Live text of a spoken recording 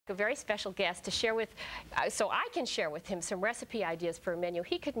a very special guest to share with, so I can share with him some recipe ideas for a menu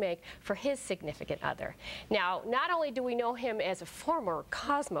he could make for his significant other. Now, not only do we know him as a former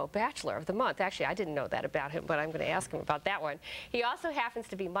Cosmo Bachelor of the Month, actually I didn't know that about him, but I'm going to ask him about that one. He also happens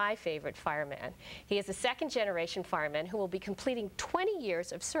to be my favorite fireman. He is a second-generation fireman who will be completing 20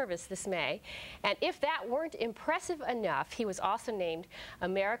 years of service this May, and if that weren't impressive enough, he was also named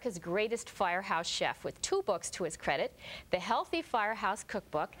America's Greatest Firehouse Chef with 2 books to his credit, the Healthy Firehouse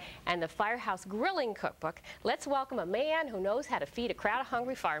Cookbook and the Firehouse Grilling Cookbook. Let's welcome a man who knows how to feed a crowd of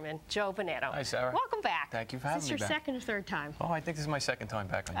hungry firemen, Joe Bonanno. Hi, Sarah. Welcome back. Thank you for having me back. Is this your second or third time? Oh, I think this is my second time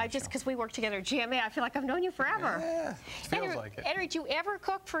back on your Just show. because we work together at GMA, I feel like I've known you forever. Yeah, feels like it. Henry, do you ever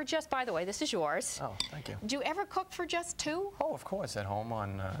cook for just, by the way, this is yours. Oh, thank you. Do you ever cook for just 2? Oh, of course, at home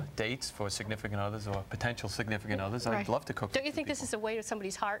on dates for significant others or potential significant others. Right. I'd love to cook. Don't you think this is a way to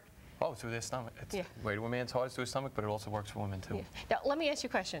somebody's heart? Oh, through their stomach. It's way to a man's heart is through his stomach, but it also works for women too. Yeah. Now, let me ask you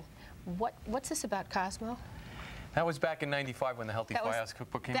a question. What's this about Cosmo? That was back in '95 when the Healthy Firehouse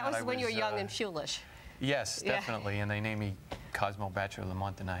Cookbook came out. That was when you were young and foolish. Yes, definitely. And they named me Cosmo Bachelor of the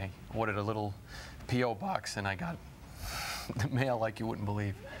Month, and I ordered a little P.O. box, and I got the mail like you wouldn't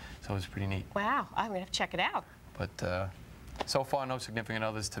believe. So it was pretty neat. Wow, I'm going to have to check it out. But so far, no significant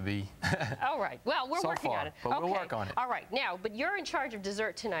others to be. All right. Well, we're working on it. But we'll work on it. All right. Now, but you're in charge of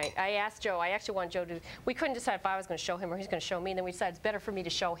dessert tonight. I asked Joe. I actually want Joe to. We couldn't decide if I was going to show him or he's going to show me. And then we decided it's better for me to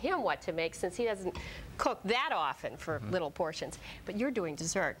show him what to make since he doesn't cook that often for little portions. But you're doing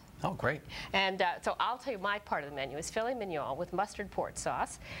dessert. Oh, great. And so I'll tell you my part of the menu is filet mignon with mustard port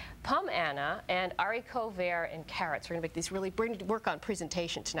sauce, pomme anna, and haricot vert and carrots. We're going to make these really work on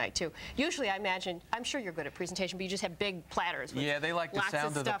presentation tonight, too. Usually, I imagine, I'm sure you're good at presentation, but you just have big platters with they like the lots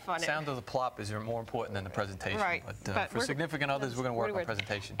sound of stuff on it. Sound of the plop is more important than the presentation. Right. But for significant others, we're going to work on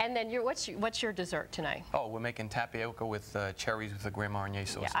presentation. And then what's your dessert tonight? Oh, we're making tapioca with cherries with the Grand Marnier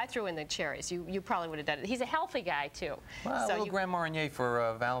sauce. Yeah, I threw in the cherries. You probably would have done it. He's a healthy guy, too. Well, so a little Grand Marnier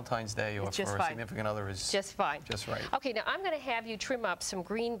for Valentine's Day or for a significant other is just fine. Just right. Okay, now I'm going to have you trim up some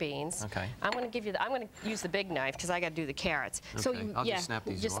green beans. Okay. I'm going to give you I'm going to use the big knife because I got to do the carrots. Okay. So I'll just snap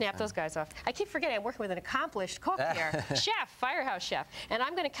these just off snap then. those guys off. I keep forgetting I'm working with an accomplished cook here, chef, firehouse chef, and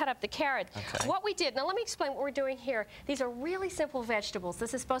I'm going to cut up the carrot. Okay. What we did. Now let me explain what we're doing here. These are really simple vegetables.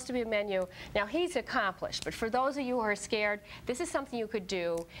 This is supposed to be a menu. Now he's accomplished, but for those of you who are scared, this is something you could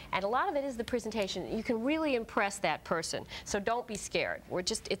do, and a lot of it is the presentation. You can really impress that person. So don't be scared.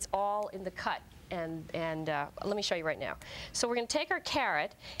 It's all in the cut. And let me show you right now. So we're going to take our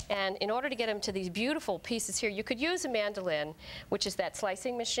carrot, and in order to get them to these beautiful pieces here, you could use a mandolin, which is that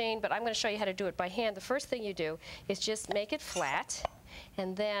slicing machine, but I'm going to show you how to do it by hand. The first thing you do is just make it flat,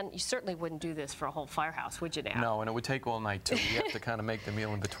 and then you certainly wouldn't do this for a whole firehouse, would you now? No, and it would take all night, too. You have to kind of make the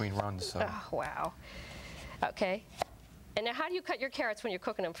meal in between runs. So. Oh, wow. Okay. And now how do you cut your carrots when you're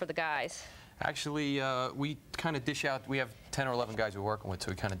cooking them for the guys? Actually, we kind of dish out. We have 10 or 11 guys we're working with, so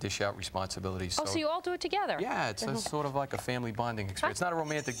we kind of dish out responsibilities. Oh, so you all do it together? Yeah, it's sort of like a family bonding experience. It's not a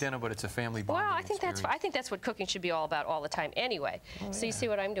romantic dinner, but it's a family bonding experience. I think that's what cooking should be all about all the time anyway. Oh, so you see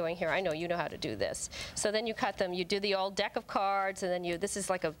what I'm doing here? I know you know how to do this. So then you cut them. You do the old deck of cards, and then this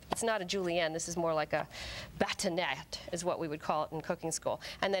is like it's not a julienne. This is more like a batonette is what we would call it in cooking school.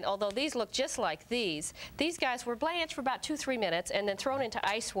 And then although these look just like these guys were blanched for about 2-3 minutes and then thrown into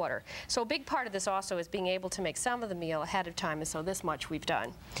ice water. So a big part of this also is being able to make some of the meal ahead of time, and so this much we've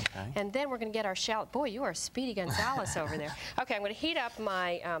done. Okay. And then we're going to get our shallot. Boy, you are Speedy Gonzales over there. Okay, I'm going to heat up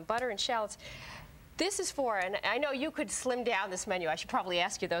my butter and shallots. This is for, and I know you could slim down this menu. I should probably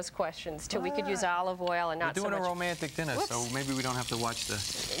ask you those questions too. We could use olive oil and not so much. We're doing a romantic dinner, so maybe we don't have to watch the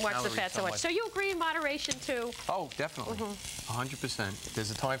fat so much. So you agree in moderation too? Oh, definitely, 100%.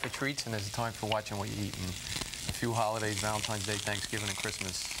 There's a time for treats and there's a time for watching what you eat. And a few holidays, Valentine's Day, Thanksgiving, and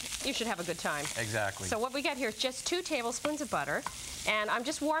Christmas. You should have a good time. Exactly. So what we got here is just 2 tablespoons of butter, and I'm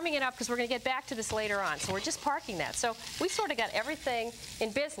just warming it up because we're going to get back to this later on. So we're just parking that. So we sort of got everything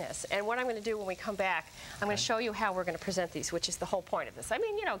in business, and what I'm going to do when we come back, I'm going to show you how we're going to present these, which is the whole point of this. I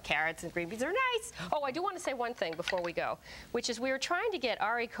mean, you know, carrots and green beans are nice. Oh, I do want to say one thing before we go, which is we were trying to get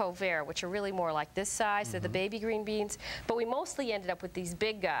haricot vert, which are really more like this size. They're the baby green beans, but we mostly ended up with these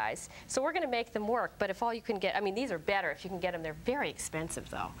big guys. So we're going to make them work, but if all you can get, I mean, these are better if you can get them. They're very expensive,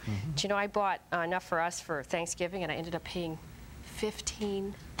 though. Do you know, I bought enough for us for Thanksgiving, and I ended up paying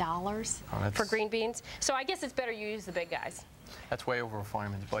 $15 for green beans. So I guess it's better you use the big guys. That's way over a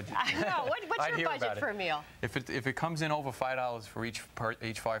fireman's budget. I know. What's your budget for a meal? If it comes in over $5 for each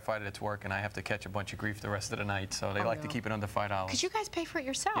firefighter that's working, I have to catch a bunch of grief the rest of the night. So they like to keep it under $5. Because you guys pay for it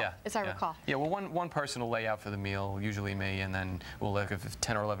yourself, as I recall. Yeah. Well, one person will lay out for the meal, usually me, and then we'll if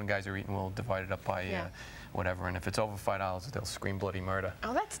 10 or 11 guys are eating, we'll divide it up by whatever. And if it's over $5, they'll scream bloody murder.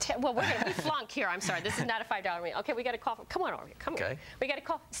 Oh, that's well, we flunk here. I'm sorry. This is not a $5 meal. Okay, we got a call. Come on over here. Come on. We got a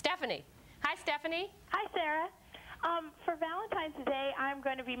call. Stephanie. Hi, Stephanie. Hi, Sarah. For Valentine's Day, I'm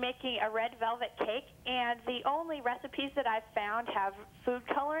going to be making a red velvet cake, and the only recipes that I've found have food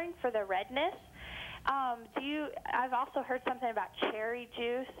coloring for the redness. I've also heard something about cherry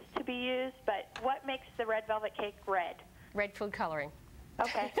juice to be used, but what makes the red velvet cake red? Red food coloring.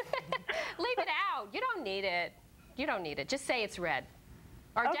 Okay. Leave it out. You don't need it. You don't need it. Just say it's red.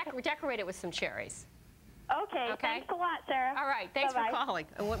 Or decorate it with some cherries. Okay. Thanks a lot, Sarah. All right. Thanks Bye-bye. for calling.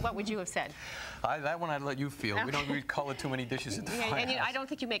 What would you have said? That one I'd let you feel. We don't color too many dishes at the firehouse. And I don't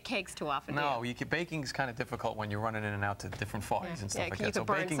think you make cakes too often. No, baking's kind of difficult when you're running in and out to different parties and stuff like that. You could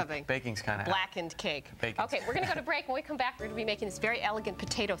burn something. Baking's kind of blackened cake. Okay, we're going to go to break. When we come back, we're going to be making this very elegant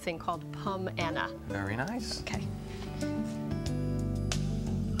potato thing called Bonanno. Very nice. Okay.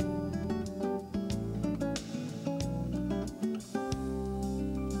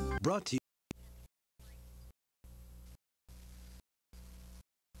 Brought to you